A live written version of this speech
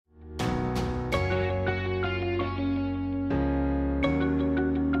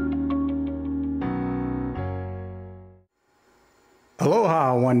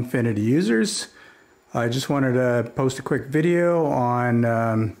Aloha OneFinity users. I just wanted to post a quick video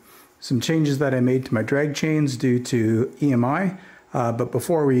on some changes that I made to my drag chains due to EMI. But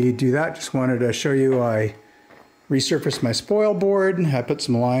before we do that, just wanted to show you I resurfaced my spoil board. I put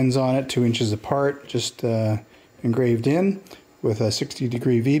some lines on it 2 inches apart, just engraved in with a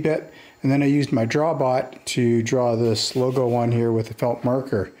 60-degree V-bit. And then I used my DrawBot to draw this logo on here with a felt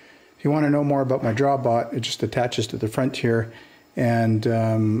marker. If you want to know more about my DrawBot, it just attaches to the front here. And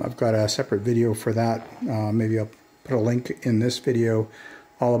I've got a separate video for that. Maybe I'll put a link in this video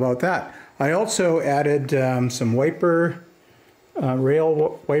all about that. I also added some wiper,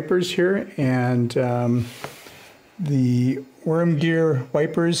 rail wipers here, and the worm gear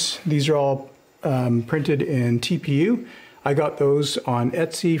wipers. These are all printed in TPU. I got those on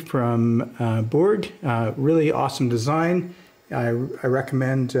Etsy from Bourg. Really awesome design. I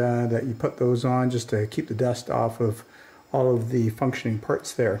recommend that you put those on just to keep the dust off of all of the functioning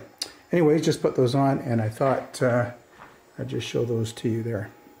parts there. Anyways, just put those on, and I thought I'd just show those to you there.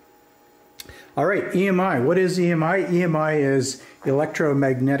 All right, EMI. What is EMI? EMI is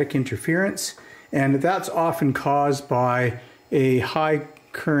electromagnetic interference, and that's often caused by a high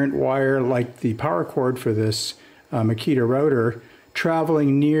current wire like the power cord for this Makita router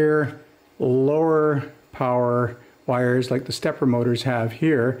traveling near lower power wires like the stepper motors have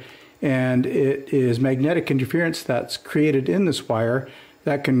here. And it is magnetic interference that's created in this wire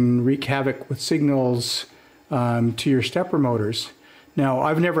that can wreak havoc with signals to your stepper motors. Now,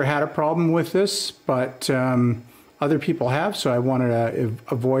 I've never had a problem with this, but other people have, so I wanted to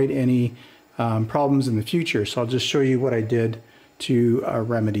avoid any problems in the future. So I'll just show you what I did to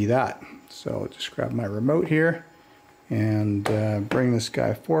remedy that. So I'll just grab my remote here and bring this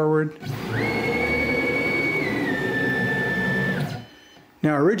guy forward.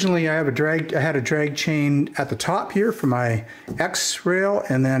 Now originally I had a drag chain at the top here for my X rail,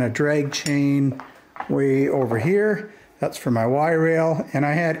 and then a drag chain way over here. That's for my Y rail, and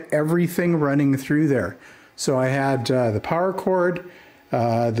I had everything running through there. So I had the power cord,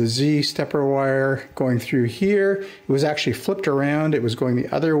 the Z stepper wire going through here. It was actually flipped around. It was going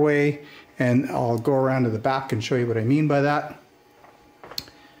the other way, and I'll go around to the back and show you what I mean by that.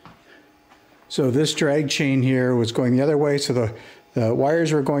 So this drag chain here was going the other way, so the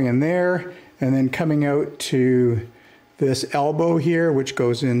wires were going in there and then coming out to this elbow here, which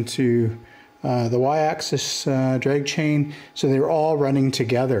goes into the Y-axis drag chain. So they were all running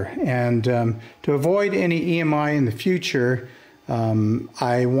together. And to avoid any EMI in the future,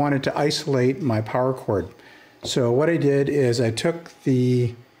 I wanted to isolate my power cord. So what I did is I took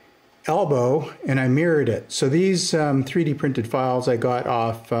the elbow and I mirrored it. So these 3D printed files I got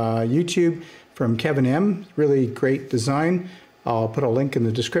off YouTube from Kevin M. Really great design. I'll put a link in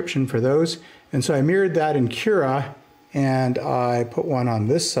the description for those. And so I mirrored that in Cura, and I put one on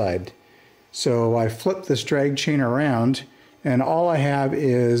this side. So I flipped this drag chain around, and all I have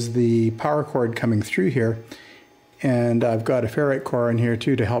is the power cord coming through here. And I've got a ferrite core in here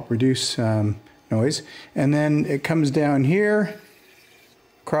too to help reduce noise. And then it comes down here,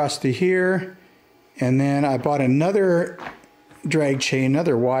 across to here, and then I bought another drag chain,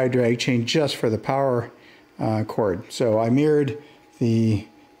 another Y drag chain just for the power cord. So I mirrored the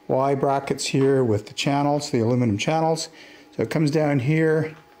Y brackets here with the channels, the aluminum channels. So it comes down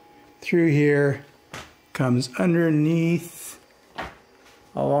here, through here, comes underneath,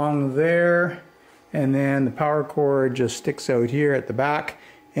 along there, and then the power cord just sticks out here at the back,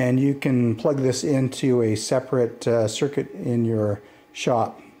 and you can plug this into a separate circuit in your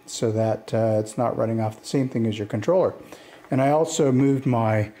shop so that it's not running off the same thing as your controller. And I also moved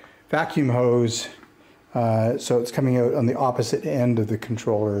my vacuum hose so it's coming out on the opposite end of the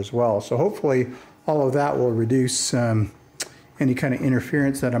controller as well. So hopefully all of that will reduce any kind of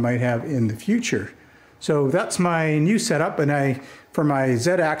interference that I might have in the future. So that's my new setup, and for my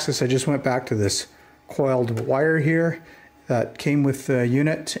Z-axis I just went back to this coiled wire here that came with the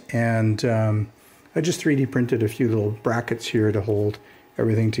unit, and I just 3D printed a few little brackets here to hold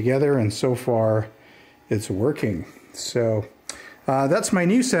everything together, and so far it's working. So that's my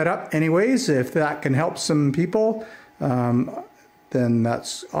new setup. Anyways, if that can help some people, then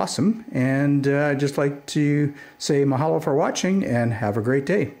that's awesome. And I'd just like to say mahalo for watching, and have a great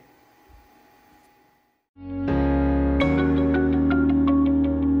day.